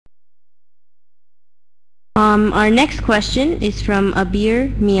Our next question is from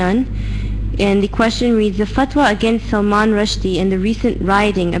Abir Mian, and the question reads: the fatwa against Salman Rushdie and the recent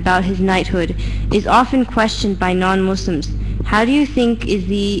rioting about his knighthood is often questioned by non-Muslims. What do you think is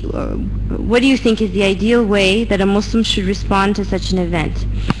the ideal way that a Muslim should respond to such an event?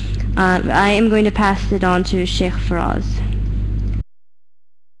 I am going to pass it on to Shaykh Faraz.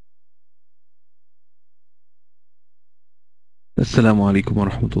 Assalamu alaikum wa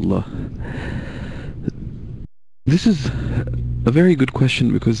rahmatullah. This is a very good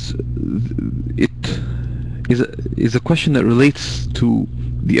question because it is a question that relates to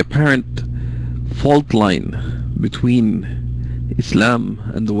the apparent fault line between Islam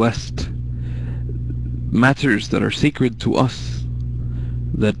and the West. Matters that are sacred to us,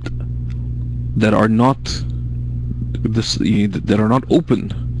 that are not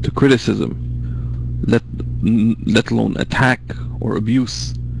open to criticism, let alone attack or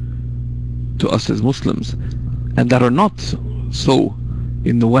abuse to us as Muslims, and that are not so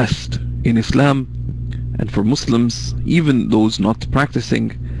in the West, in Islam. And for Muslims, even those not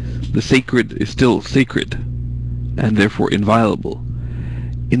practicing, the sacred is still sacred and therefore inviolable.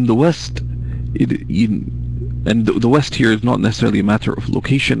 In the West, and the West here is not necessarily a matter of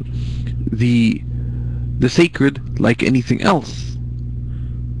location, the sacred, like anything else,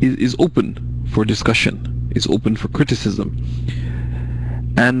 is open for discussion, is open for criticism.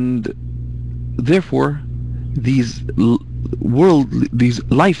 And therefore these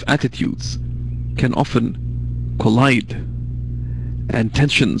life attitudes can often collide, and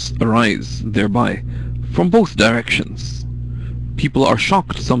tensions arise thereby from both directions. People are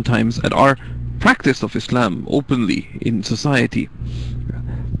shocked sometimes at our practice of Islam openly in society.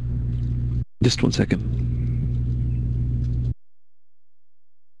 Just one second.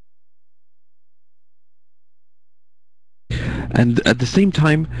 And at the same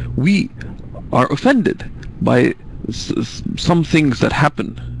time, we are offended by some things that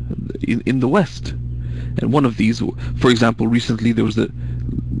happen in the West. And one of these, for example, recently there was the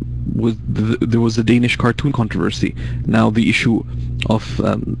Danish cartoon controversy. Now the issue of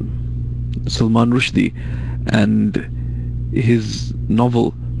Salman Rushdie and his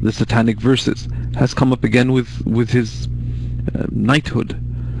novel The Satanic Verses has come up again with his knighthood.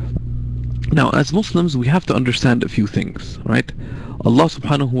 Now, as Muslims, we have to understand a few things, right? Allah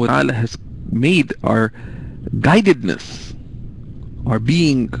subhanahu wa ta'ala has made our guidedness, our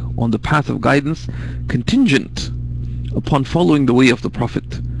being on the path of guidance, contingent upon following the way of the Prophet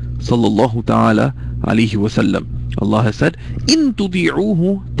sallallahu ta'ala alayhi wasallam. Allah has said, "In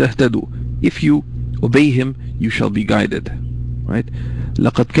tudi'uhu tahtadu." If you obey him, you shall be guided. Right?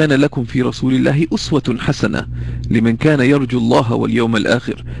 لقد كان لكم في رسول الله أسوة حسنة لمن كان يرجو الله واليوم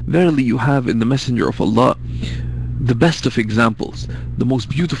الآخر. Verily you have in the Messenger of Allah the best of examples, the most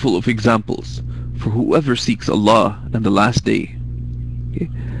beautiful of examples for whoever seeks Allah and the last day. Okay?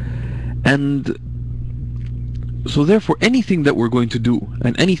 And so therefore anything that we're going to do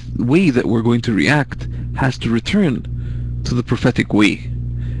and any way that we're going to react has to return to the prophetic way.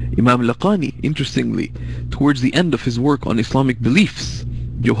 Imam Laqani, interestingly, towards the end of his work on Islamic beliefs,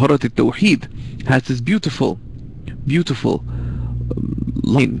 Jawharat al-Tawheed, has this beautiful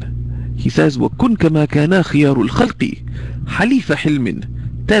line. He says, وَكُنْ كَمَا كَانَا خِيَارُ الْخَلْقِ حَلِيفَ حِلْمٍ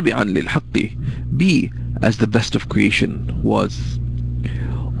تَابِعًا لِلْحَقِّ. Be as the best of creation was,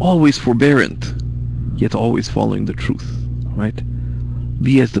 always forbearant, yet always following the truth. Right?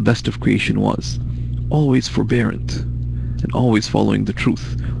 Be as the best of creation was, always forbearant and always following the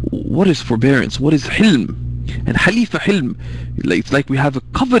truth. What is forbearance? What is hilm? And Halifa hilm, it's like we have a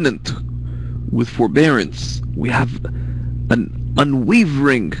covenant with forbearance. We have an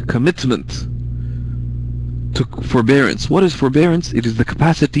unwavering commitment to forbearance. What is forbearance? It is the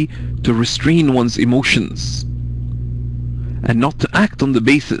capacity to restrain one's emotions and not to act on the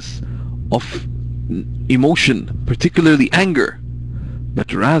basis of emotion, particularly anger,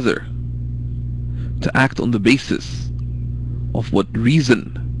 but rather to act on the basis of what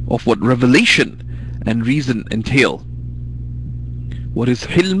reason, of what revelation and reason entail. What is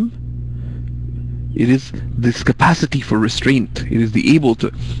hilm? It is this capacity for restraint. It is the able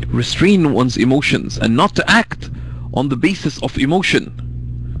to restrain one's emotions and not to act on the basis of emotion,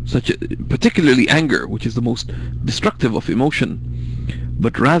 particularly anger, which is the most destructive of emotion,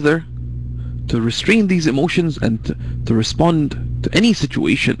 but rather to restrain these emotions and to respond to any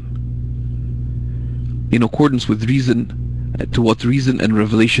situation in accordance with reason, to what reason and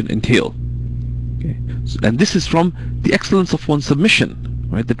revelation entail. Okay. And this is from the excellence of one's submission,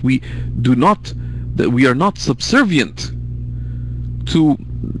 right? That we are not subservient to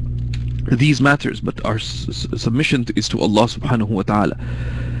these matters, but our submission is to Allah subhanahu wa ta'ala.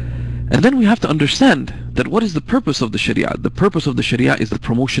 And then we have to understand that what is the purpose of the Sharia? The purpose of the Sharia is the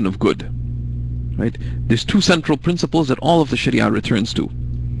promotion of good. Right? There's two central principles that all of the Sharia returns to.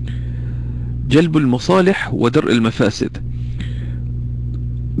 جلب المصالح ودرء المفاسد.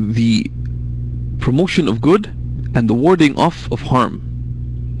 The promotion of good and the warding off of harm.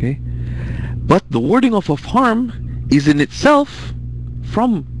 Okay? But the warding off of harm is in itself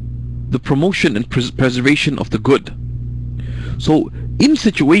from the promotion and preservation of the good. So in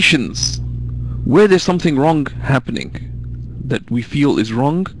situations where there's something wrong happening that we feel is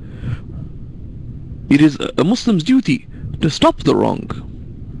wrong, it is a Muslim's duty to stop the wrong.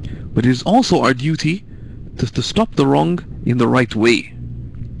 But it is also our duty to stop the wrong in the right way.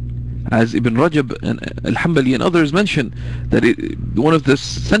 As Ibn Rajab and Al-Hanbali and others mention, that one of the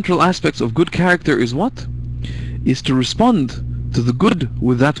central aspects of good character is what? Is to respond to the good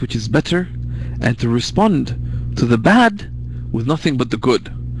with that which is better, and to respond to the bad with nothing but the good.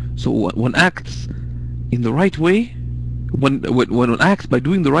 So one acts in the right way, when one acts by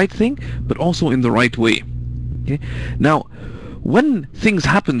doing the right thing, but also in the right way. Okay? Now, when things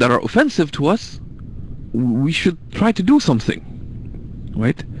happen that are offensive to us, we should try to do something,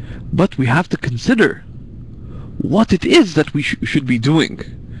 right? But we have to consider what it is that we should be doing.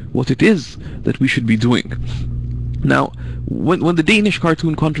 What it is that we should be doing. Now, when the Danish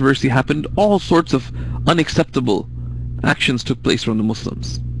cartoon controversy happened, all sorts of unacceptable actions took place from the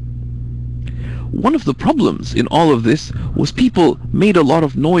Muslims. One of the problems in all of this was people made a lot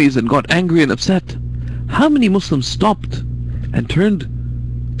of noise and got angry and upset. How many Muslims stopped and turned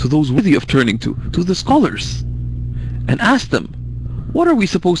to those worthy of turning to the scholars, and asked them, what are we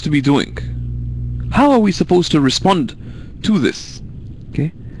supposed to be doing? How are we supposed to respond to this?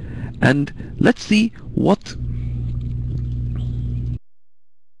 Okay? And let's see what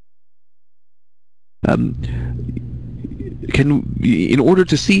in order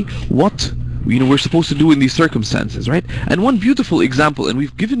to see what we're supposed to do in these circumstances, right? And one beautiful example, and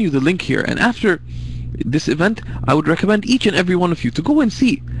we've given you the link here, and after this event I would recommend each and every one of you to go and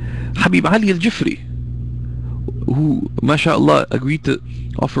see Habib Ali al-Jifri, who mashallah agreed to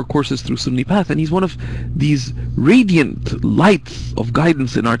offer courses through SunniPath, and he's one of these radiant lights of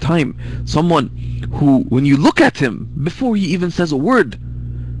guidance in our time. Someone who, when you look at him, before he even says a word,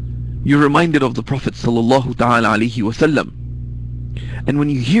 you're reminded of the Prophet sallallahu ta'ala alayhi wasallam. And when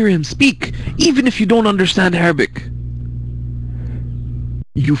you hear him speak, even if you don't understand Arabic,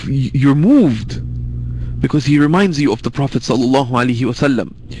 you're moved, because he reminds you of the Prophet sallallahu alaihi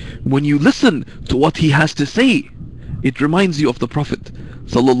wasallam. When you listen to what he has to say, it reminds you of the Prophet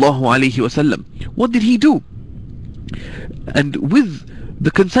sallallahu alaihi wasallam. What did he do? And with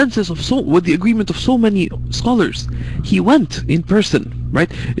the consensus of with the agreement of so many scholars, he went in person,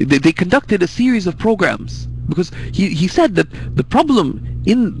 right? They conducted a series of programs, because he said that the problem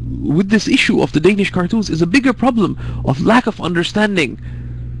with this issue of the Danish cartoons is a bigger problem of lack of understanding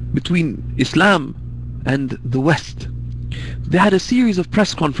between Islam and the West. They had a series of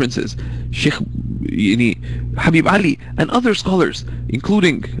press conferences. Sheikh Habib Ali and other scholars,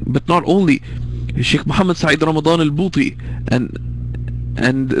 including but not only Sheikh Muhammad Sa'id Ramadan al-Buti and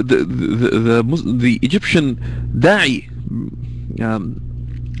the Egyptian Da'i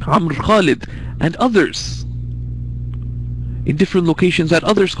Amr Khalid and others in different locations, had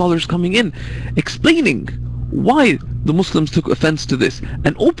other scholars coming in explaining why the Muslims took offense to this,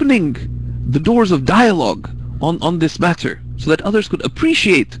 and opening the doors of dialogue on this matter, so that others could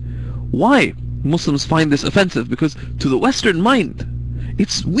appreciate why Muslims find this offensive. Because to the Western mind,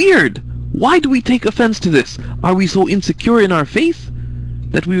 it's weird. Why do we take offense to this? Are we so insecure in our faith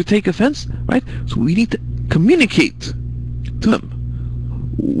that we would take offense? Right? So we need to communicate to them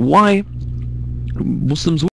why Muslims